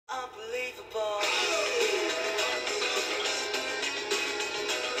Unbelievable.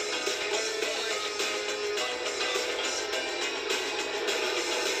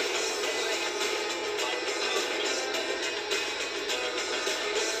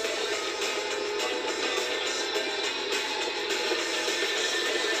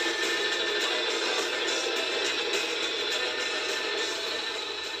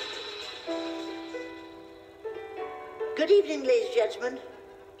 Good evening, ladies and gentlemen.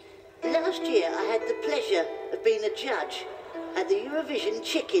 Last year I had the pleasure of being a judge at the Eurovision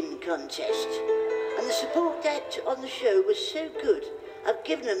Chicken Contest, and the support act on the show was so good I've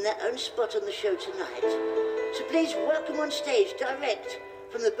given them their own spot on the show tonight. So please welcome on stage, direct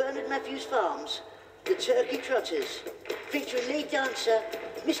from the Bernard Matthews Farms, the Turkey Trotters, featuring lead dancer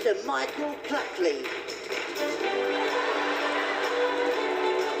Mr. Michael Cluckley.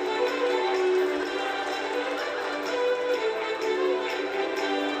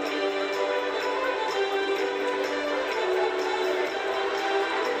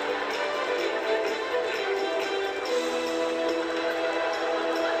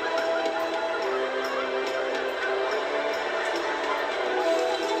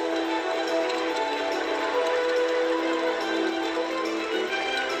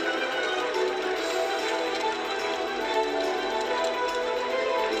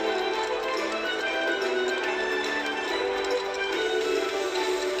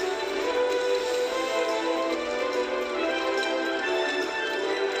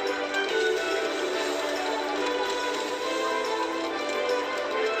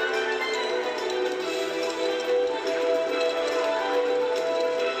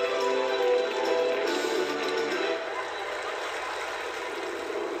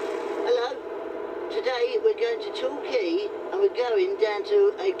 Today we're going to Torquay and we're going down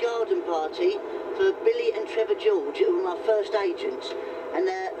to a garden party for Billy and Trevor George, who were my first agents. And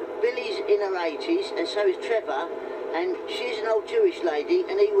Billy's in her 80s and so is Trevor, and she's an old Jewish lady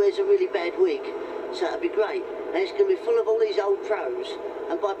and he wears a really bad wig. So it'll be great. And it's going to be full of all these old pros,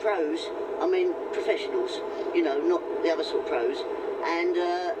 and by pros I mean professionals, you know, not the other sort of pros.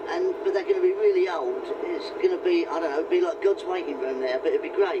 But they're going to be really old. It's going to be, I don't know, it'll be like God's waiting room there, but it'll be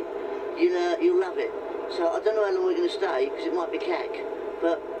great. You'll love it. So I don't know how long we're going to stay, because it might be cack,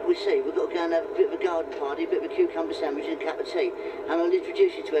 but we'll see. We've got to go and have a bit of a garden party, a bit of a cucumber sandwich and a cup of tea, and I'll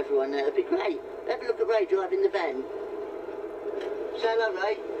introduce you to everyone there. It'll be great. Have a look at Ray driving the van. Say hello,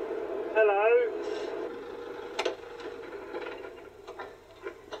 Ray. Hello.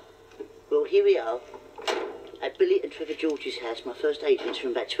 Well, here we are at Billy and Trevor George's house, my first agents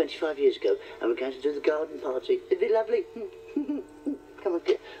from about 25 years ago, and we're going to do the garden party. It'll be lovely. Come on,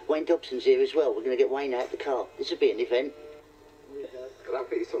 Wayne Dobson's here as well. We're going to get Wayne out the car. This will be an event. Can I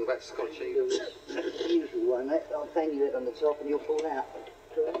put you something about scotchy? The usual one, mate. I'll bang you it on the top and you'll fall out.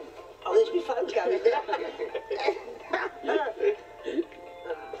 Oh, there's my phone going there.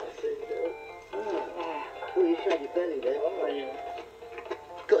 Oh, you showed your belly there. Oh, yeah.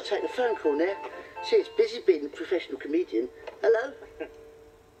 Got to take the phone call now. See, it's busy being a professional comedian. Hello?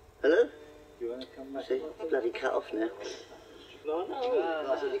 Hello? You want to come back? See, bloody cut off now. No.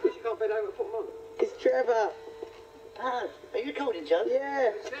 That's only because you can't bend over and put them on. It's Trevor. Ah, are you recording, Joe?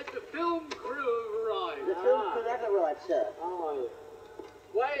 Yeah. Said the film crew have arrived. The film crew have arrived, sir. Oh.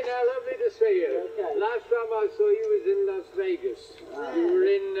 Wayne, how lovely to see you. Okay. Last time I saw you was in Las Vegas. You were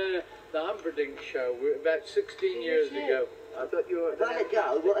in the Humperdinck show about 16 years ago. I thought you were... If I let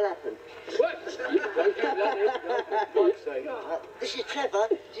go, what'll happen? What? Don't do that, for God's sake. This is Trevor.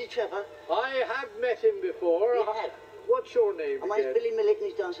 This is Trevor. I have met him before. You have. What's your name My name's again? Billy Millett and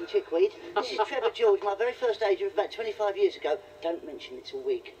he's dancing chickweed. This is Trevor George, my very first agent about 25 years ago. Don't mention it's a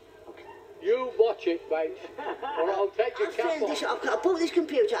wig. Okay. You watch it, mate, or I'll take your cap off. I bought this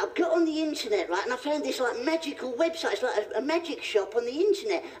computer, I got on the internet, right, and I found this like magical website. It's like a magic shop on the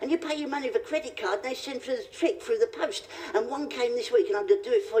internet, and you pay your money with a credit card, and they send for the trick through the post. And one came this week, and I'm going to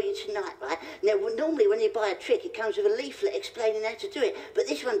do it for you tonight, right? Now, normally when you buy a trick, it comes with a leaflet explaining how to do it, but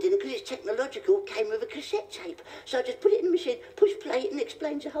this one didn't, because it's technological, it came with a cassette tape. So I just put it in the machine, push play, and it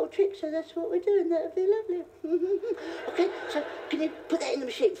explains the whole trick, so that's what we're doing. That'll be lovely. Okay, so can you put that in the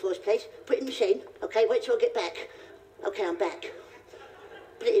machine for us, please? Put it in the machine. Okay, wait till I get back. Okay, I'm back.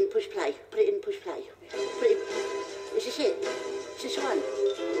 Put it in, push play. Put it in, push play. Put it in. Is this it? Is this one?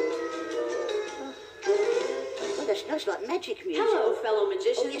 Oh, that's nice, like magic music. Hello, fellow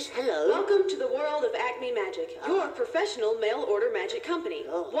magicians. Oh, yes, hello. Welcome to the world of Acme Magic, your professional mail-order magic company.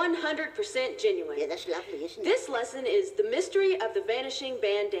 100% genuine. Yeah, that's lovely, isn't it? This lesson is the mystery of the vanishing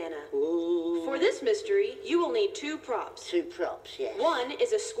bandana. Ooh. For this mystery, you will need 2 props. 2 props, yes. One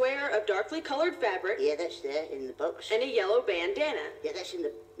is a square of darkly colored fabric Yeah, that's there in the box. and a yellow bandana. Yeah, that's in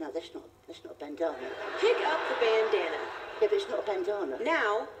the... No, that's not a bandana. Pick up the bandana. Yeah, but it's not a bandana.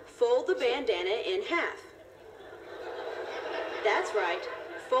 Now, fold the bandana in half. That's right.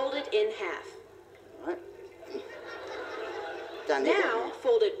 Fold it in half. Right. Done it. Now,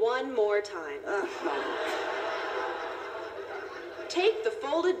 fold it one more time. Take the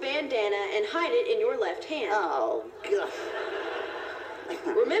folded bandana and hide it in your left hand. Oh, God.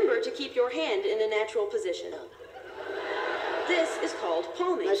 Remember to keep your hand in a natural position. This is called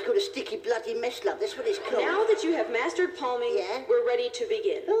palming. That's called a sticky bloody mess, love. That's what it's called. Now that you have mastered palming, Yeah? we're ready to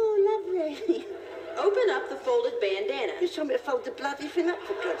begin. Oh, lovely. Open up the folded bandana. You told me to fold the bloody thing up,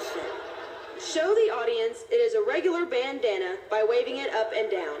 for God's sake. Show the audience it is a regular bandana by waving it up and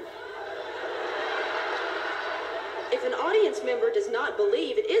down. If an audience member does not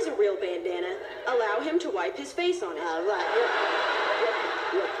believe it is a real bandana, allow him to wipe his face on it. All right.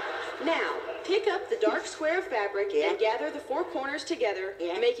 Look. Now, pick up the dark square of fabric Yeah? and gather the 4 corners together,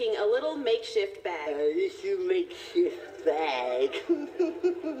 Yeah? making a little makeshift bag. This you makeshift bag.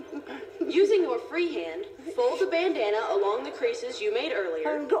 Using your free hand, fold the bandana along the creases you made I earlier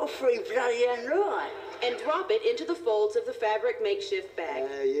haven't got a free bloody hand, right? and drop it into the folds of the fabric makeshift bag.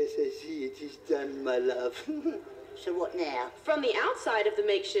 Yes, I see. It is done, my love. So what now? From the outside of the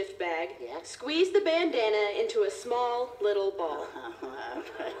makeshift bag, Yeah? squeeze the bandana into a small little ball.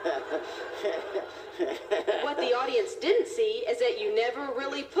 What the audience didn't see is that you never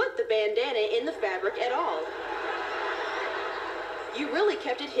really put the bandana in the fabric at all. You really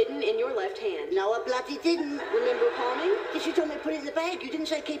kept it hidden in your left hand. No, I bloody didn't. Remember palming? Yes, you told me to put it in the bag. You didn't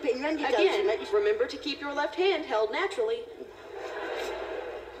say keep it in your hand, you don't, Again, mate. remember to keep your left hand held naturally.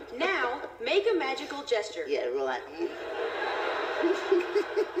 Now, make a magical gesture. Yeah, right.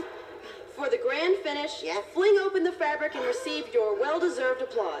 For the grand finish, Yeah? fling open the fabric and receive your well-deserved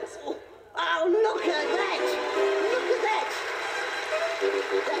applause. Oh, look at that! Look at that!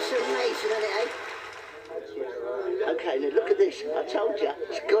 That's amazing, isn't it, eh? Okay, now look at this. I told you.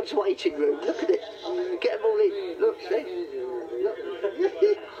 It's God's waiting room. Look at it. Get them all in. Look, see? Look.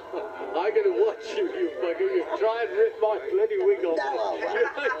 I'm going to watch you, you bugger. You try and rip my bloody wig off. No,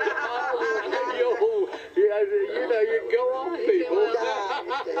 You know, you go on people. I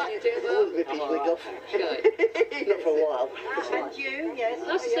won't rip his wig off. Not for a while. And you, yes.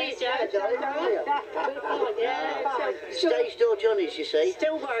 Nice to see you, Joe. Stage door Johnny's, you see.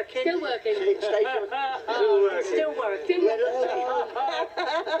 Still working. Still working. See, stage door. Still working. Yeah, look.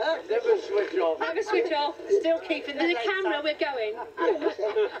 Never switch off. Never switch off. Still keeping the There's a lights camera, on. we're going.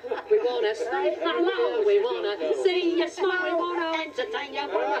 We wanna stay hello, we wanna see you smile, we wanna entertain you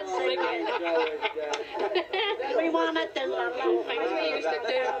once again. We want to do the little Things things. we used to do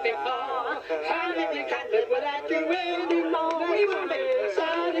before. How did we can't live without you anymore? We wanna be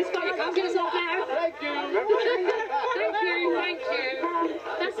satisfied. You can't get us off now. Thank you. Thank you.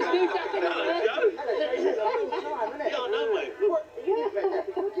 That's a good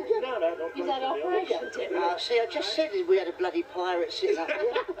Is that operation, Tim? See, I just said we had a bloody pirate sitting up here.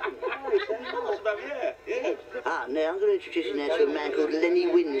 Now I'm going to introduce you now to a man called Lenny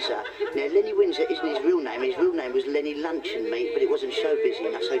Windsor. Now, Lenny Windsor isn't his real name. His real name was Lenny Luncheon Meat, but it wasn't show busy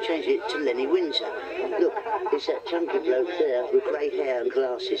enough, so he changed it to Lenny Windsor. Look, it's that chunky bloke there with grey hair and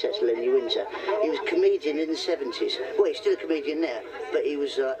glasses. That's Lenny Windsor. He was a comedian in the 70s. Well, he's still a comedian now, but he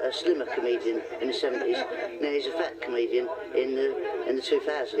was a slimmer comedian in the 70s. Now he's a fat comedian in the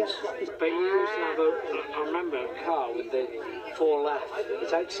 2000s. But you used to have I remember a car with the 4 laugh.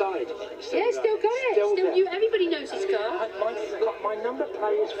 It's outside. Yeah, still got it. Still, you. Everybody knows his car. My number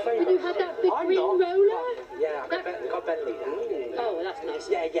plate is And famous. you had that big green roller. Yeah, I got Bentley. Oh, well, that's nice.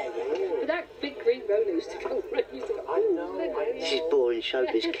 Yeah. But that big green roller used to go around. You thought, I know. This is boring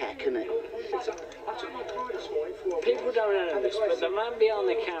showbiz cack, isn't it? People don't know this, but the man behind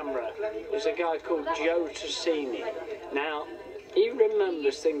the camera is a guy called Joe Tassini. Now, he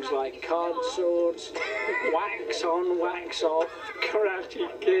remembers things like card swords, wax on, wax off, Karate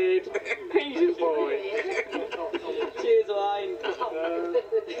Kid. He's a boy. Cheers, Line.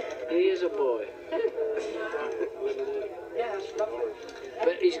 He is a boy. Yeah, that's lovely.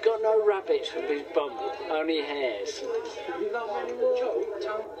 But he's got no rabbits for his bum, only hares. You got any more?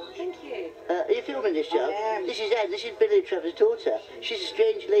 Thank you. Are you filming this, Joe? This is Anne. This is Billy and Trevor's daughter. She's a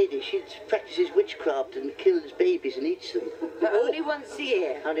strange lady. She practices witchcraft and kills babies and eats them. But only once a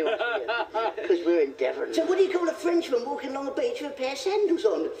year. Only once a year. Because we're in Devon. So what do you call a Frenchman walking along a beach with a pair of sandals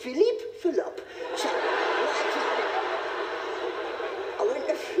on? Philippe? Philip. So, I went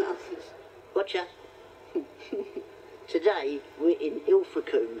to France. Watcha. Today, we're in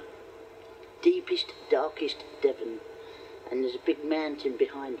Ilfracombe. Deepest, darkest Devon. And there's a big mountain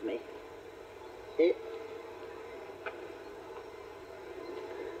behind me. See it?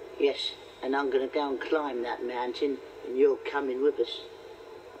 Yes, and I'm going to go and climb that mountain, and you're coming with us.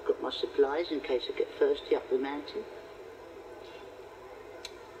 I've got my supplies in case I get thirsty up the mountain.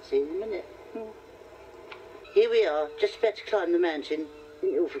 See you in a minute. Here we are, just about to climb the mountain in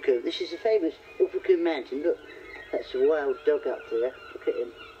Ilfracombe. This is the famous Ilfracombe mountain. Look, that's a wild dog up there. Look at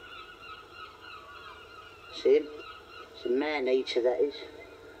him. See him? It's a man-eater, that is.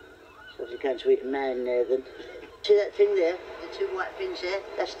 So I was going to eat a man there then. See that thing there? The two white things there?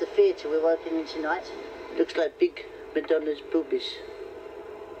 That's the theatre we're working in tonight. Looks like big Madonna's boobies.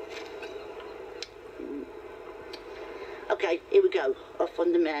 Okay, here we go. Off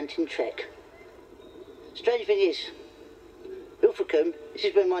on the mountain trek. Strange thing is, Ilfracombe, this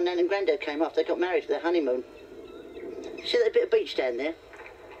is when my nan and granddad came off. They got married for their honeymoon. See that bit of beach down there?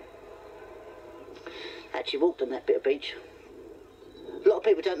 I actually walked on that bit of beach. A lot of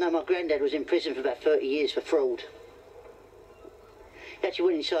people don't know my granddad was in prison for about 30 years for fraud. He actually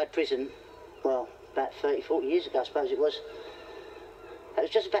went inside prison, well, about 30, 40 years ago, I suppose it was. That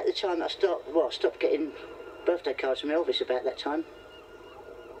was just about the time that I stopped getting birthday cards from Elvis about that time.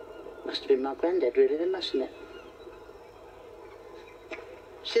 Must have been my granddad, really, then, mustn't it?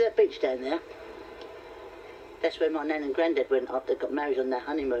 See that beach down there? That's where my nan and granddad went up. They got married on their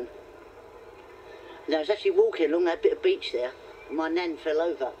honeymoon. And I was actually walking along that bit of beach there, and my nan fell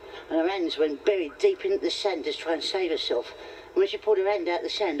over, and her hands went buried deep into the sand to try and save herself. And when she pulled her hand out of the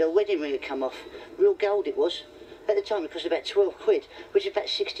sand, her wedding ring had come off. Real gold it was. At the time it cost about 12 quid, which is about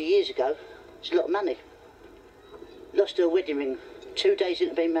 60 years ago. It's a lot of money. Lost her wedding ring 2 days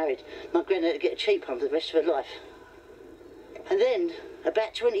into being married. My granddad had to get a cheap one for the rest of her life. And then,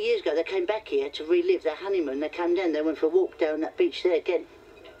 about 20 years ago, they came back here to relive their honeymoon. They came down, they went for a walk down that beach there again.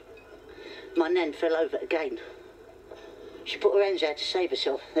 My nan fell over again. She put her hands out to save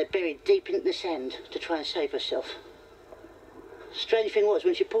herself. They're buried deep into the sand to try and save herself. Strange thing was,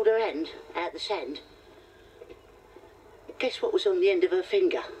 when she pulled her hand out of the sand, guess what was on the end of her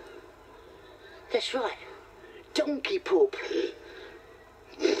finger? That's right, donkey poop.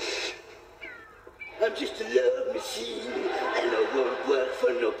 I'm just a love machine, and I won't work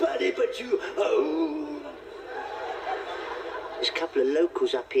for nobody but you. Oh. There's a couple of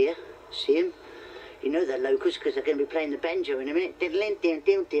locals up here. See them? You know they're locals because they're going to be playing the banjo in a minute.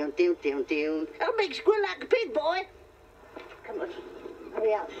 I'll make squeal like a pig, boy. Come on,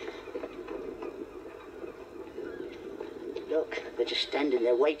 hurry up. Look, they're just standing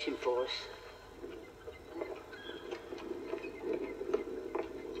there waiting for us.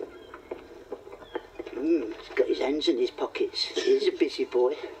 He's got his hands in his pockets. He's a busy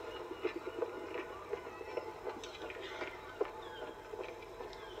boy.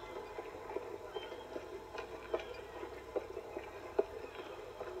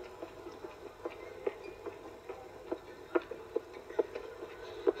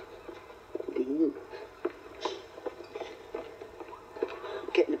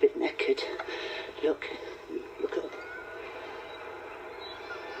 Getting a bit knackered. Look at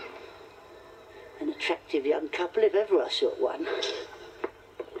an attractive young couple if ever I saw one.